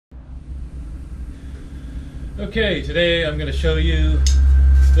Okay, today I'm going to show you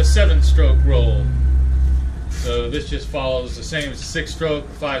the 7-stroke roll. So this just follows the same as 6-stroke or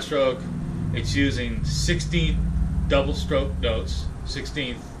 5-stroke. It's using 16th double stroke notes,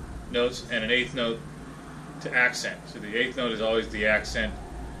 16th notes and an 8th note to accent. So the 8th note is always the accent,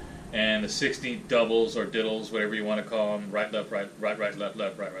 and the 16th doubles or diddles, whatever you want to call them, right, left, right, right, right, left,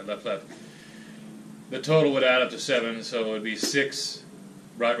 left, right, right, left, left. The total would add up to 7, so it would be 6,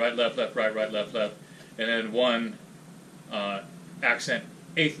 right, right, left, left, right, right, left, left, and then 1 accent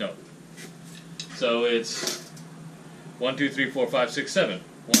 8th note. So it's 1, 2, 3, 4, 5, 6, 7.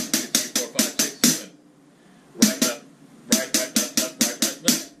 1, 2, 3, 4, 5, 6, 7. Right, left, right, right, left, left, right, right,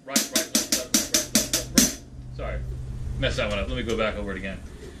 left, right, right, left, left, right, right, left, left, right. Sorry, messed that one up. Let me go back over it again.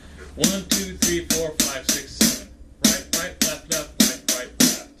 1, 2, 3, 4, 5, 6, 7. Right, right, left, left, right, right,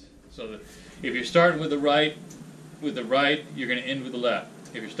 left. So that if you're starting with the right, you're going to end with the left.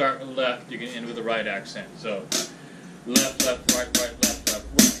 If you're starting with the left, you're going to end with the right accent. So left, left, right, right, left, left,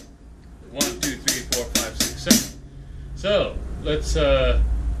 right. 1, 2, 3, 4, 5, 6, 7. So let's, we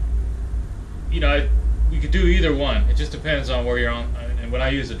could do either one. It just depends on where you're on. And when I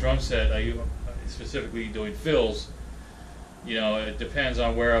use a drum set, I use specifically doing fills. It depends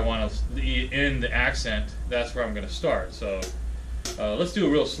on where I want to end the accent. That's where I'm going to start. So let's do it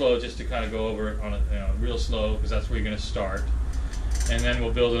real slow, just to kind of go over it on real slow, because that's where you're going to start. And then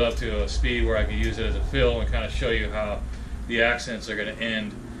we'll build it up to a speed where I can use it as a fill and kind of show you how the accents are going to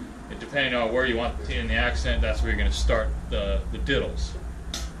end. And depending on where you want to end the accent, that's where you're going to start the diddles,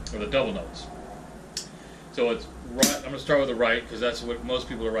 or the double notes. So it's right. I'm going to start with the right, because that's what most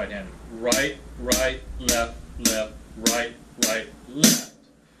people are right-handed. Right, right, left, left, right, right, left.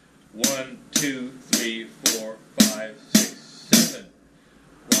 1, 2, 3, 4, 5, 6, 7.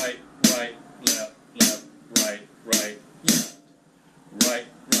 Right, right, left, left, right, right, left. Right,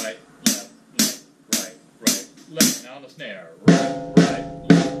 right, left, left, right, right, left. Now on the snare. Right, right,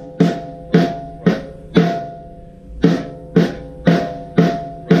 left, left, right,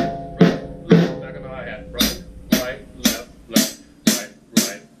 left. Back on the hi-hat. Right, right, left, left, right,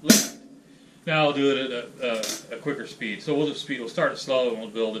 right, left. Now I'll do it at a quicker speed. So we'll start it slow and we'll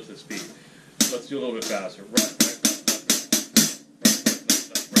build it to speed. Let's do a little bit faster. Right, right, left, left, right, right,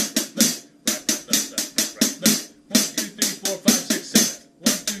 left, left, right, right, left, right, right, left. 1, 2, 3, 4, 5, 6, 7.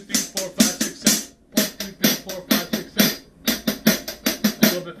 1, 2, 3, 4, 5, 6, 7. 1, 2, 3, 4, 5, 6, 7. A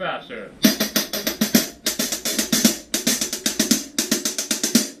little bit faster.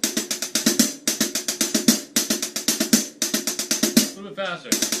 A little bit faster.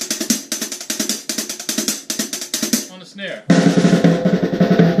 On the snare. On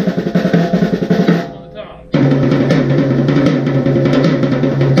the tom. On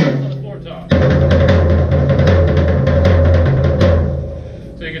the 4-tom.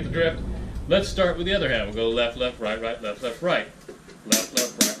 So you get the drift. Let's start with the other hand. We'll go left, left, right, right, left, left, right. Left,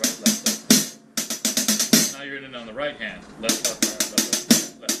 left, right, right, left, left. Now you're in it on the right hand. Left, left, right, left,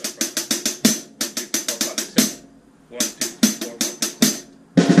 left, left, left, right. 1, 2, 3, 4, 5, 6. 1, 2, 3, 4, 5, 6,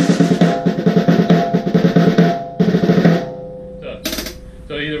 7.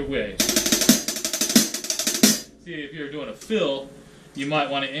 So either way. See, if you're doing a fill, you might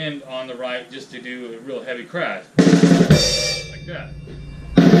want to end on the right just to do a real heavy crash. Like that.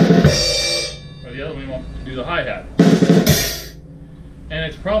 Or the other one, you want to do the hi-hat. And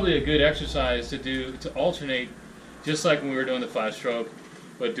it's probably a good exercise to alternate, just like when we were doing the 5-stroke,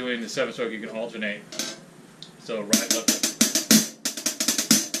 but doing the 7-stroke you can alternate. So right, left, left.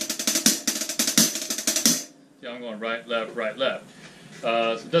 See, I'm going right, left, right, left.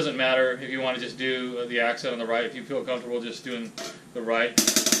 So it doesn't matter if you want to just do the accent on the right. If you feel comfortable just doing the right,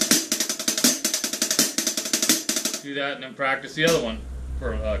 do that and then practice the other one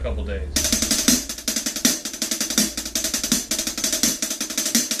for a couple days.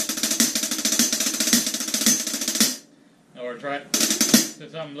 Or try,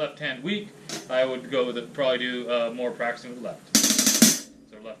 since I'm left-hand weak, I would go with probably do more practicing with left.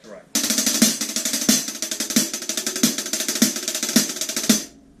 So left to right.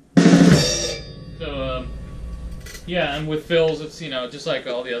 So yeah, and with fills, it's just like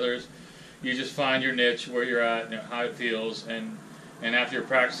all the others. You just find your niche, where you're at, how it feels, and after you're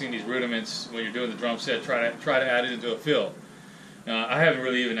practicing these rudiments, when you're doing the drum set, try to add it into a fill. I haven't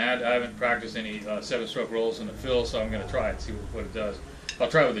really I haven't practiced any 7-stroke rolls in the fill, so I'm going to try it, see what it does. I'll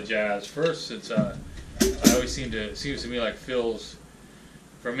try with the jazz first, since I always it seems to me like fills.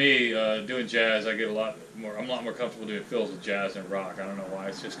 For me, doing jazz, I'm a lot more comfortable doing fills with jazz than rock. I don't know why.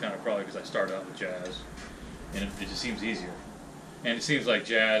 It's just kind of probably because I started out with jazz, and it just seems easier. And it seems like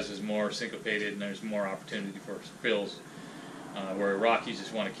jazz is more syncopated and there's more opportunity for fills. where rock you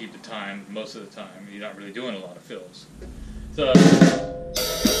just want to keep the time most of the time. You're not really doing a lot of fills. So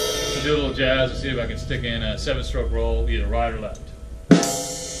do a little jazz and see if I can stick in a 7-stroke roll, either right or left.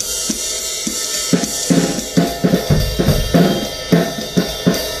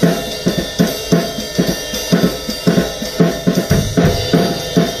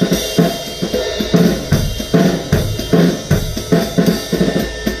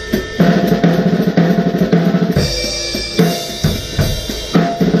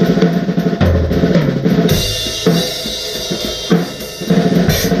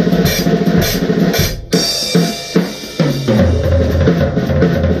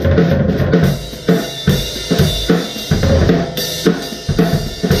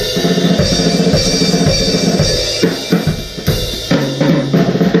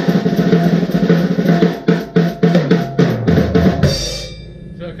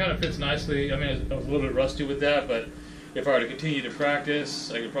 Nicely. I mean, I was a little bit rusty with that, but if I were to continue to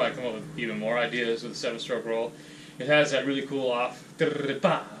practice, I could probably come up with even more ideas with a 7-stroke roll. It has that really cool off, and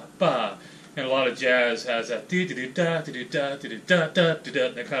a lot of jazz has that that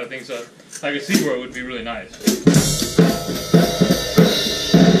kind of thing. So I could see where it would be really nice.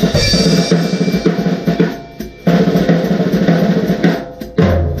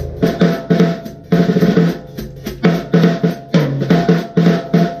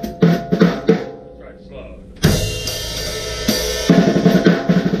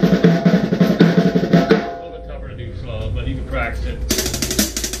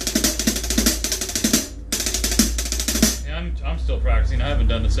 I'm still practicing. I haven't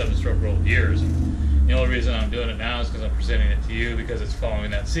done the 7-stroke roll in years. And the only reason I'm doing it now is because I'm presenting it to you, because it's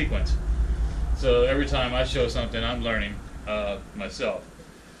following that sequence. So every time I show something, I'm learning myself.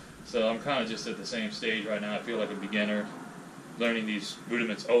 So I'm kind of just at the same stage right now. I feel like a beginner, learning these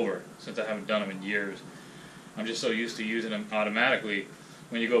rudiments over, since I haven't done them in years. I'm just so used to using them automatically.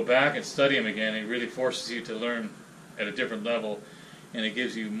 When you go back and study them again, it really forces you to learn at a different level, and it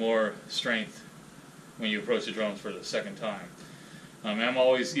gives you more strength when you approach the drums for the second time. I'm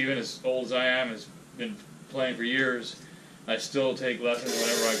always, even as old as I am, has been playing for years, I still take lessons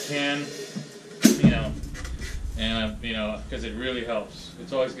whenever I can, because it really helps.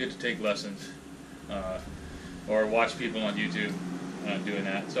 It's always good to take lessons, or watch people on YouTube doing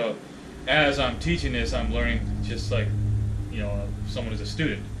that. So as I'm teaching this, I'm learning just like, someone who's a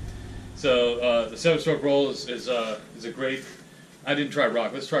student. So the 7-stroke roll is a great. I didn't try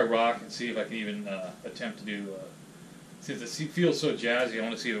rock. Let's try rock and see if I can even attempt to do. Since it feels so jazzy, I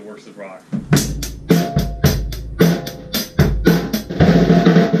want to see if it works with rock.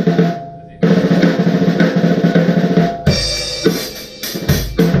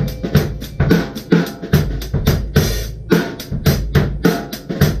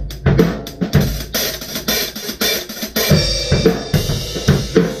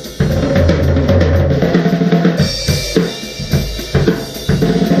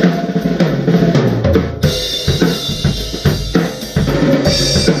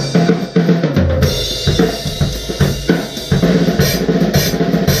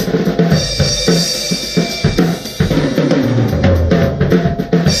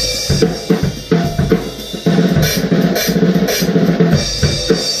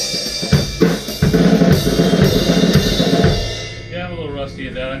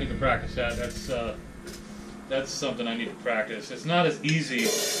 I need to practice that. That's something I need to practice. It's not as easy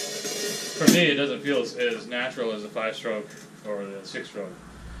for me. It doesn't feel as natural as the 5-stroke or the 6-stroke.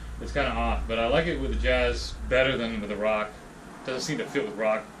 It's kind of off, but I like it with the jazz better than with the rock. It doesn't seem to fit with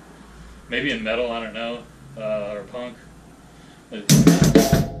rock. Maybe in metal, I don't know, or punk,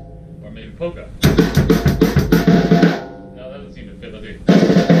 or maybe polka. No, that doesn't seem to fit.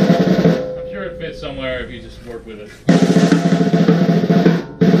 I'm sure it fits somewhere if you just work with it.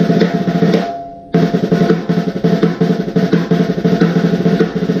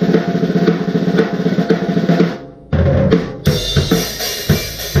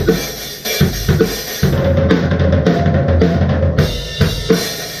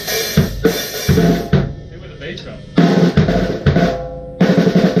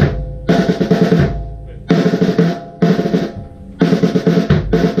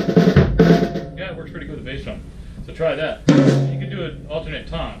 So try that. You can do an alternate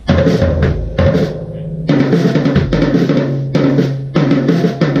tom.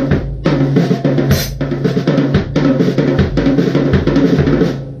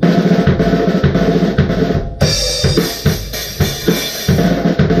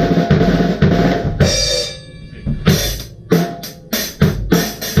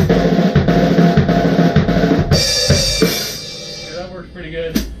 That works pretty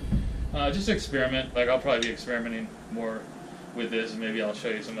good. Just experiment. Like I'll probably be experimenting more with this, and maybe I'll show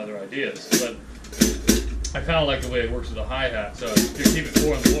you some other ideas. But I kind of like the way it works with the hi-hat. So if you keep it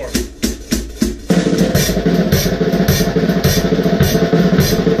 4 on the floor.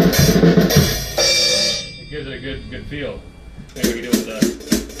 It gives it a good feel. Maybe we can do it with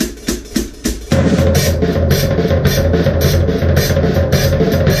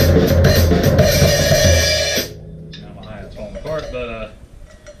now my hi-hat's falling apart, but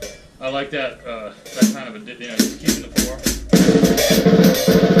I like that that kind of a, just keeping the 4.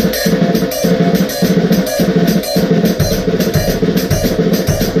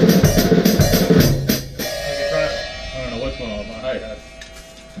 I don't know what's going on with my hi-hat.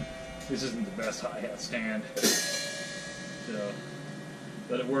 This isn't the best hi-hat stand, so,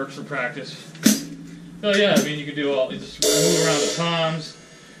 but it works for practice. So yeah, I mean, you can do all, you just move around the toms,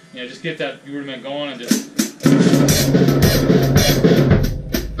 just get that rudiment going and just.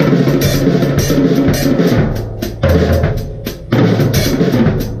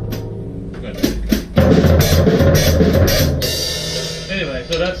 Anyway,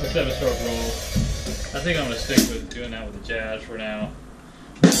 so that's the 7-stroke roll. I think I'm going to stick with doing that with the Jazz for now.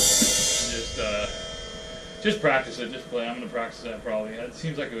 Just practice it, just play. I'm going to practice that probably. It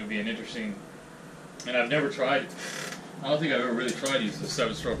seems like it would be an interesting, and I've never tried, I don't think I've ever really tried to use the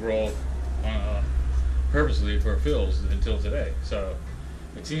 7-stroke roll purposely for fills until today. So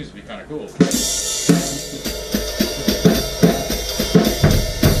it seems to be kind of cool.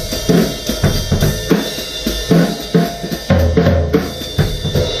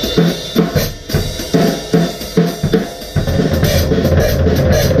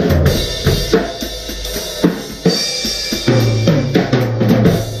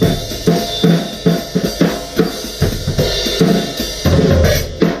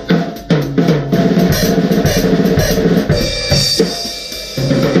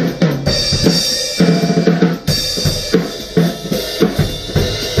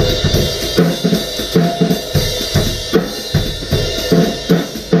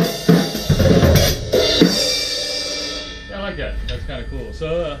 That's kind of cool.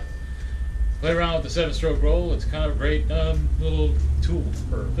 So play around with the 7-stroke roll. It's kind of a great little tool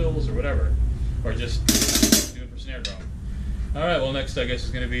for fills or whatever, or just do it for snare drum. All right. Well, next I guess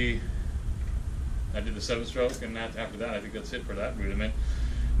is going to be, I did the 7-stroke, and after that I think that's it for that rudiment.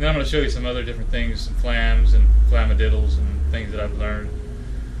 Then I'm going to show you some other different things, some flams and flamadiddles and things that I've learned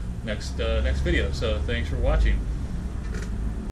next video. So thanks for watching.